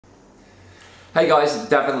Hey guys,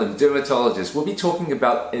 Davin Lim, dermatologist. We'll be talking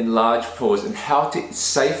about enlarged pores and how to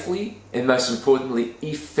safely and most importantly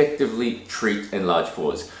effectively treat enlarged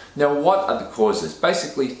pores. Now, what are the causes?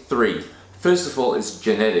 Basically three. First of all is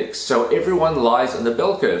genetics. So everyone lies on the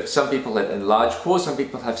bell curve. Some people have enlarged pores, some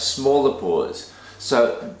people have smaller pores.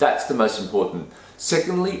 So that's the most important.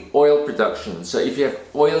 Secondly, oil production. So if you have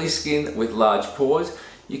oily skin with large pores,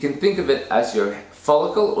 you can think of it as your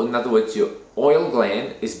follicle, or in other words, your oil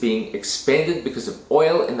gland is being expanded because of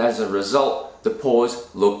oil, and as a result, the pores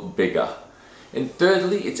look bigger. And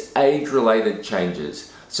thirdly, it's age-related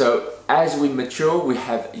changes. So as we mature, we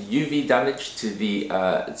have UV damage to the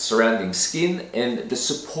surrounding skin, and the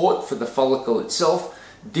support for the follicle itself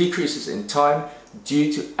decreases in time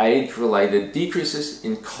due to age-related decreases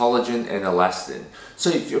in collagen and elastin. So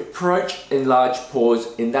if you approach enlarged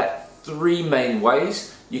pores in that three main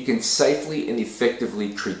ways, you can safely and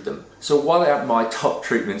effectively treat them. So what are my top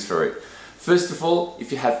treatments for it? First of all, if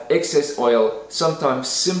you have excess oil, sometimes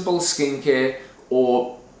simple skincare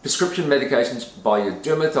or prescription medications by your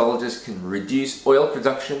dermatologist can reduce oil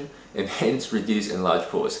production and hence reduce enlarged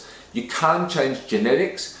pores. You can't change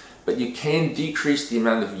genetics, but you can decrease the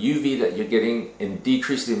amount of UV that you're getting and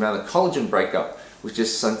decrease the amount of collagen breakup, which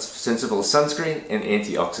is sensible sunscreen and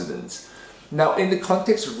antioxidants. Now, in the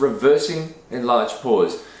context of reversing enlarged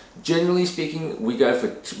pores, generally speaking, we go for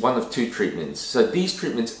one of two treatments. So these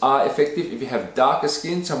treatments are effective if you have darker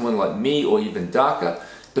skin, someone like me or even darker.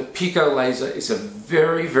 The pico laser is a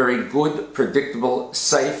very, very good, predictable,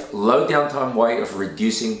 safe, low downtime way of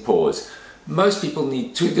reducing pores. Most people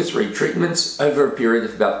need 2 to 3 treatments over a period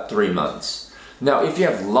of about 3 months. Now, if you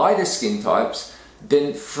have lighter skin types,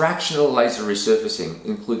 then fractional laser resurfacing,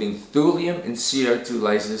 including thulium and CO2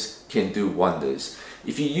 lasers, can do wonders.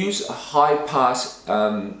 If you use a high-pass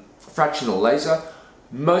fractional laser,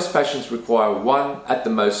 most patients require 1, at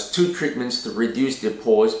the most 2 treatments to reduce their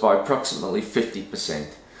pores by approximately 50%.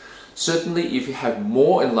 Certainly, if you have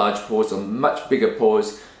more enlarged pores or much bigger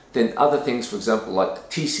pores, then other things, for example,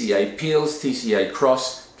 like TCA peels, TCA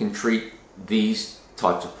cross, can treat these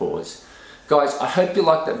types of pores. Guys, I hope you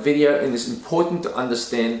liked that video, and it's important to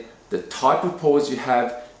understand the type of pores you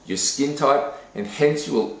have, your skin type, and hence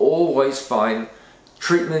you will always find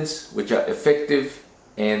treatments which are effective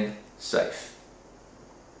and safe.